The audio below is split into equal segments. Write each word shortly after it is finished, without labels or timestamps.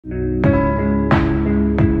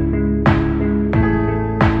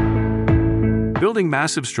Building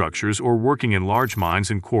massive structures or working in large mines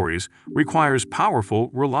and quarries requires powerful,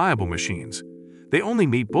 reliable machines. They only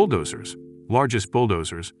meet bulldozers, largest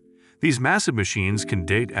bulldozers. These massive machines can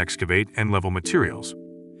dig, excavate, and level materials.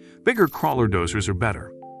 Bigger crawler dozers are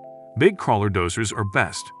better. Big crawler dozers are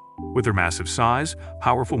best. With their massive size,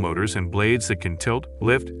 powerful motors and blades that can tilt,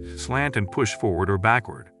 lift, slant, and push forward or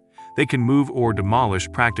backward. They can move or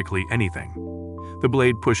demolish practically anything. The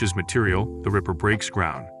blade pushes material, the ripper breaks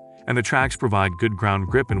ground, and the tracks provide good ground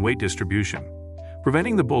grip and weight distribution,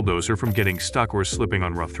 preventing the bulldozer from getting stuck or slipping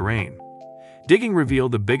on rough terrain. Digging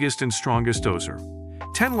revealed the biggest and strongest dozer.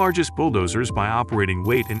 10 largest bulldozers by operating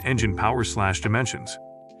weight and engine power/dimensions.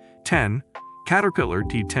 10. Caterpillar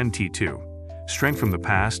D10T2. Strength from the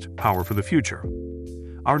past, power for the future.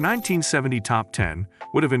 Our 1970 top 10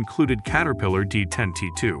 would have included Caterpillar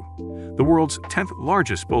D10T2, the world's 10th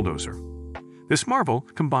largest bulldozer. This marvel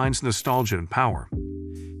combines nostalgia and power.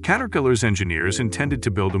 Caterpillar's engineers intended to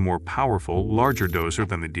build a more powerful, larger dozer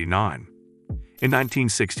than the D9. In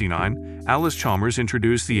 1969, Allis Chalmers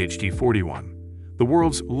introduced the HD41, the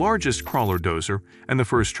world's largest crawler dozer and the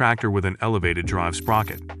first tractor with an elevated drive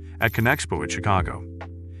sprocket, at Conexpo at Chicago.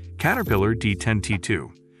 Caterpillar D10T2,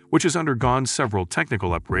 which has undergone several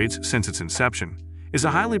technical upgrades since its inception, is a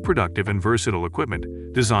highly productive and versatile equipment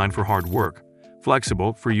designed for hard work,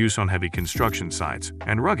 flexible for use on heavy construction sites,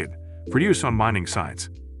 and rugged for use on mining sites.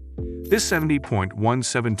 This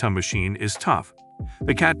 70.17-ton machine is tough.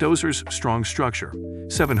 The Cat dozer's strong structure,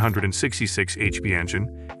 766 HP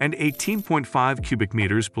engine, and 18.5 cubic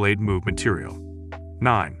meters blade move material.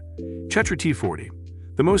 9. Chetra T40,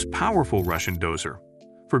 the most powerful Russian dozer.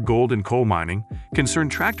 For gold and coal mining,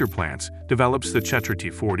 Concerned Tractor Plants develops the Chetra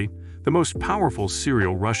T40, the most powerful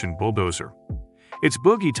serial Russian bulldozer. Its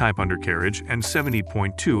boogie-type undercarriage and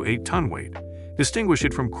 70.28-ton weight distinguish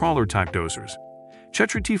it from crawler-type dozers.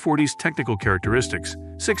 Chetra T40's technical characteristics,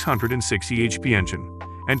 660 HP engine,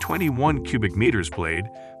 and 21 cubic meters blade,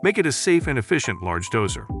 make it a safe and efficient large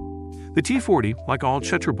dozer. The T40, like all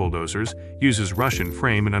Chetra bulldozers, uses Russian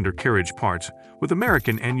frame and undercarriage parts with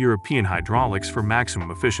American and European hydraulics for maximum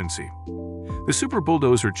efficiency. The super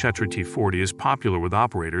bulldozer Chetra T40 is popular with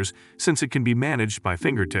operators since it can be managed by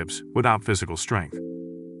fingertips without physical strength.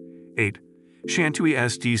 8. Shantui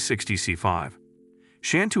SD60C5.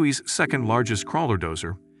 Shantui's second largest crawler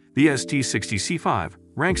dozer, the SD60C5,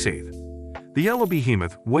 ranks 8th. The yellow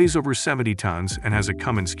behemoth weighs over 70 tons and has a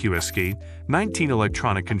Cummins QSK 19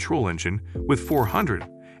 electronic control engine with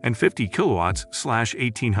 450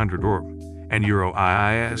 kilowatts/1800 orb and Euro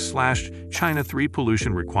IIS/China 3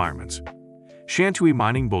 pollution requirements. Shantui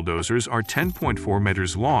mining bulldozers are 10.4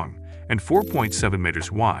 meters long and 4.7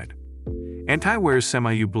 meters wide. Anti-wear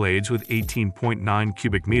semi-U blades with 18.9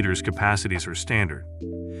 cubic meters capacities are standard.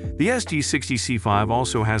 The SD60C5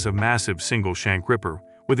 also has a massive single shank ripper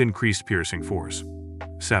with increased piercing force.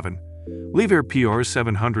 7. Liebherr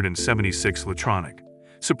PR776 Latronic.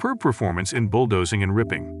 Superb performance in bulldozing and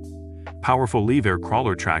ripping. Powerful Liebherr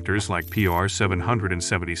crawler tractors like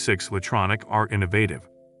PR776 Latronic are innovative.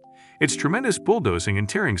 Its tremendous bulldozing and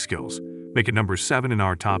tearing skills make it number 7 in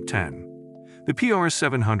our top 10. The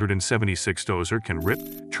PR776 dozer can rip,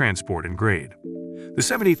 transport, and grade. The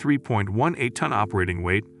 73.18-ton operating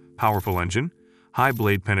weight, powerful engine, high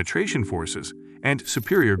blade penetration forces, and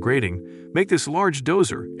superior grading make this large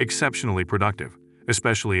dozer exceptionally productive,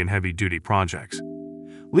 especially in heavy-duty projects.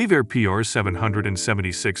 Liebherr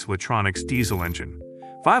PR776 Latronic's diesel engine,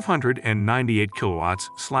 598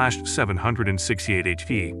 kilowatts/768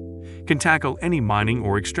 HP, can tackle any mining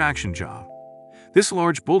or extraction job. This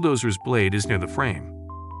large bulldozer's blade is near the frame.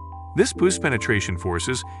 This boosts penetration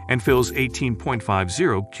forces and fills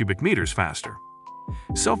 18.50 cubic meters faster.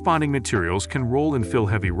 Self-bonding materials can roll and fill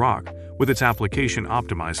heavy rock with its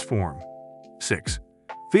application-optimized form. 6.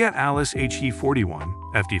 Fiat Alice HE41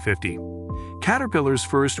 FD50. Caterpillar's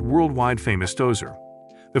first worldwide famous dozer.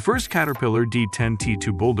 The first Caterpillar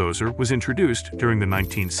D10T2 bulldozer was introduced during the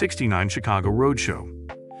 1969 Chicago Roadshow.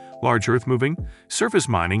 Large earth-moving, surface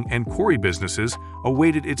mining, and quarry businesses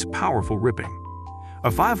awaited its powerful ripping.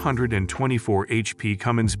 A 524 HP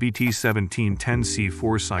Cummins BT1710C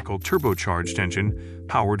 4-cycle turbocharged engine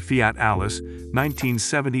powered Fiat Alice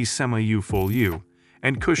 1970 semi-U full U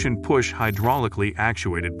and cushion-push hydraulically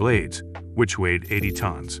actuated blades, which weighed 80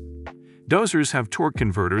 tons. Dozers have torque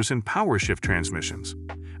converters and power shift transmissions.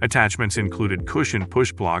 Attachments included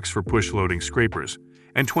cushion-push blocks for push-loading scrapers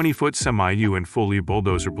and 20-foot semi-U and full U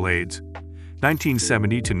bulldozer blades.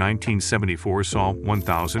 1970 to 1974 saw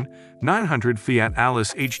 1,900 Fiat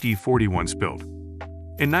Alice HD41s built.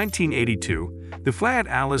 In 1982, the Fiat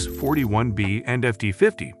Alice 41B and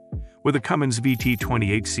FD50 with a Cummins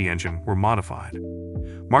VT28C engine were modified.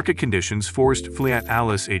 Market conditions forced Fiat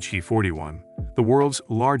Alice HE41, the world's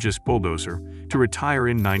largest bulldozer, to retire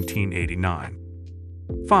in 1989.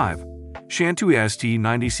 5. Shantui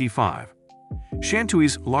St90C5.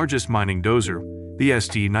 Shantui's largest mining dozer, the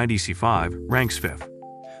SD90C5, ranks 5th.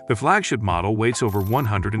 The flagship model weighs over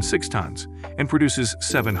 106 tons and produces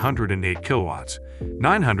 708 kilowatts,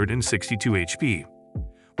 962 HP,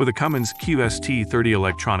 with a Cummins QST30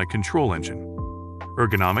 electronic control engine.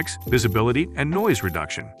 Ergonomics, visibility, and noise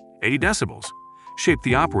reduction, 80 decibels, shape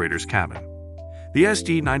the operator's cabin. The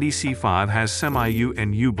SD90C5 has semi-U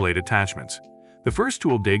and U-blade attachments. The first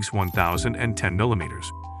tool digs 1,010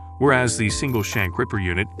 millimeters, whereas the single-shank ripper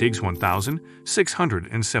unit digs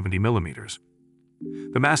 1,670 millimeters.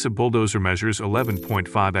 The massive bulldozer measures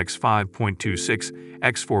 11.5 x 5.26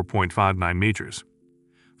 x 4.59 meters.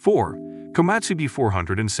 4. Komatsu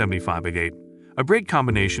B4758, a great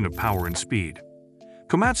combination of power and speed.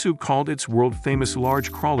 Komatsu called its world-famous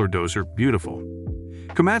large crawler dozer beautiful.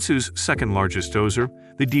 Komatsu's second-largest dozer,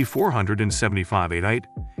 the D10T2,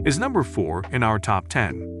 is number 4 in our top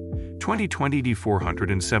 10. 2020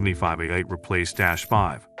 D10T2 replaced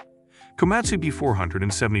 -5. Komatsu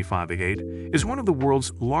B4758 is one of the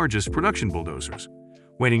world's largest production bulldozers,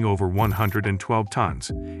 weighing over 112 tons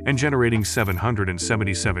and generating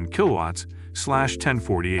 777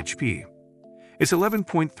 kilowatts/1040 HP. Its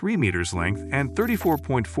 11.3 meters length and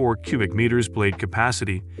 34.4 cubic meters blade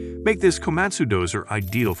capacity make this Komatsu dozer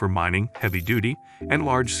ideal for mining, heavy-duty, and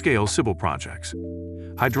large-scale civil projects.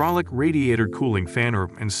 Hydraulic radiator cooling fan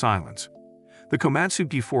and silence. The Komatsu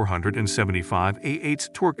B4758's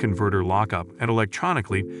torque converter lockup and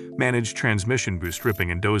electronically managed transmission boost ripping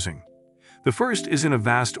and dozing. The first is in a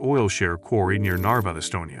vast oil share quarry near Narva,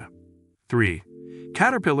 Estonia. 3.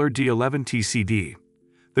 Caterpillar D10T2.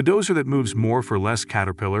 The dozer that moves more for less.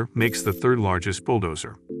 Caterpillar makes the third largest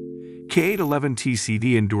bulldozer.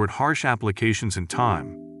 K11T2 endured harsh applications in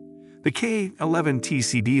time. The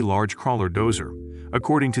K11T2 large crawler dozer,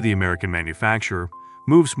 according to the American manufacturer,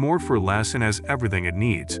 moves more for less and has everything it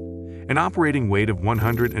needs: an operating weight of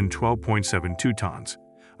 112.72 tons,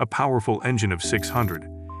 a powerful engine of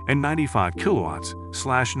 695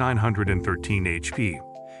 kilowatts/913 HP,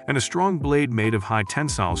 and a strong blade made of high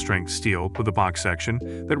tensile strength steel with a box section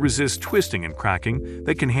that resists twisting and cracking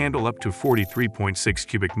that can handle up to 43.6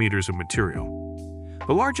 cubic meters of material.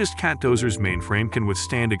 The largest Cat dozer's mainframe can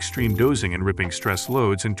withstand extreme dozing and ripping stress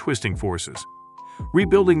loads and twisting forces.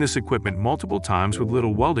 Rebuilding this equipment multiple times with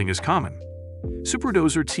little welding is common.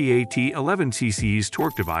 Superdozer TAT11TC's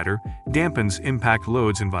torque divider dampens impact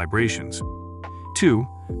loads and vibrations. 2.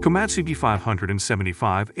 Komatsu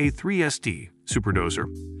CB575A3SD Superdozer,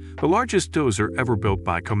 the largest dozer ever built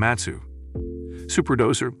by Komatsu.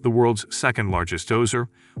 Superdozer, the world's second-largest dozer,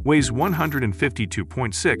 weighs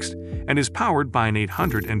 152.6 and is powered by an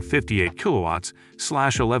 858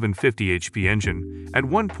 kilowatts/1150 HP engine at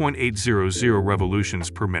 1.800 revolutions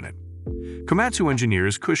per minute. Komatsu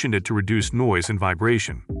engineers cushioned it to reduce noise and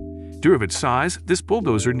vibration. Due to its size, this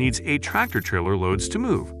bulldozer needs 8 tractor-trailer loads to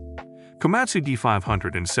move. Komatsu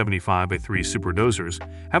D575A3 superdozers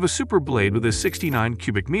have a super blade with a 69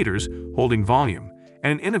 cubic meters holding volume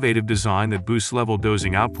and an innovative design that boosts level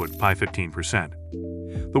dozing output by 15%.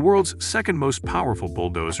 The world's second most powerful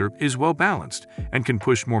bulldozer is well-balanced and can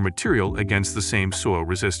push more material against the same soil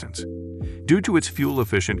resistance. Due to its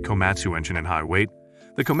fuel-efficient Komatsu engine and high weight,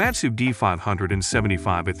 the Komatsu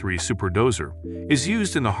D575A3 superdozer is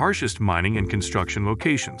used in the harshest mining and construction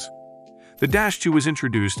locations. The -2 was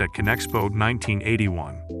introduced at Conexpo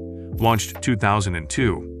 1981. Launched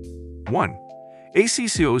 2002. 1.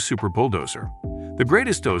 ACCO Super Bulldozer, the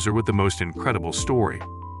greatest dozer with the most incredible story.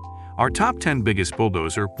 Our top 10 biggest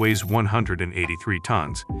bulldozer weighs 183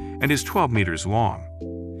 tons and is 12 meters long.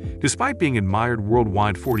 Despite being admired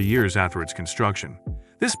worldwide 40 years after its construction,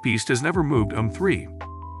 this beast has never moved. 3.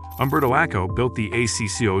 Umberto Akko built the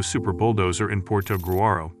ACCO Super Bulldozer in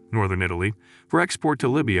Portogruaro, northern Italy, for export to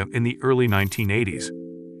Libya in the early 1980s.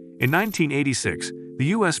 In 1986, the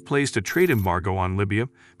U.S. placed a trade embargo on Libya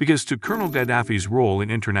because to Colonel Gaddafi's role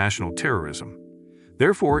in international terrorism.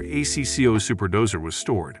 Therefore, ACCO Superdozer was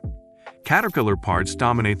stored. Caterpillar parts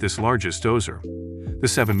dominate this largest dozer. The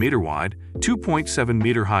 7-meter-wide,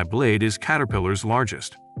 2.7-meter-high blade is Caterpillar's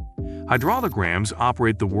largest. Hydraulic rams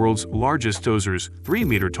operate the world's largest dozer's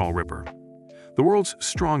 3-meter-tall ripper. The world's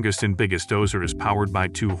strongest and biggest dozer is powered by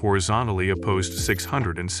 2 horizontally opposed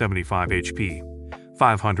 675 HP,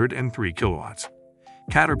 503 kilowatts.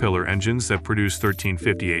 Caterpillar engines that produce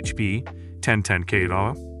 1350 HP, 1010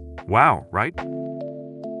 kW. Wow, right?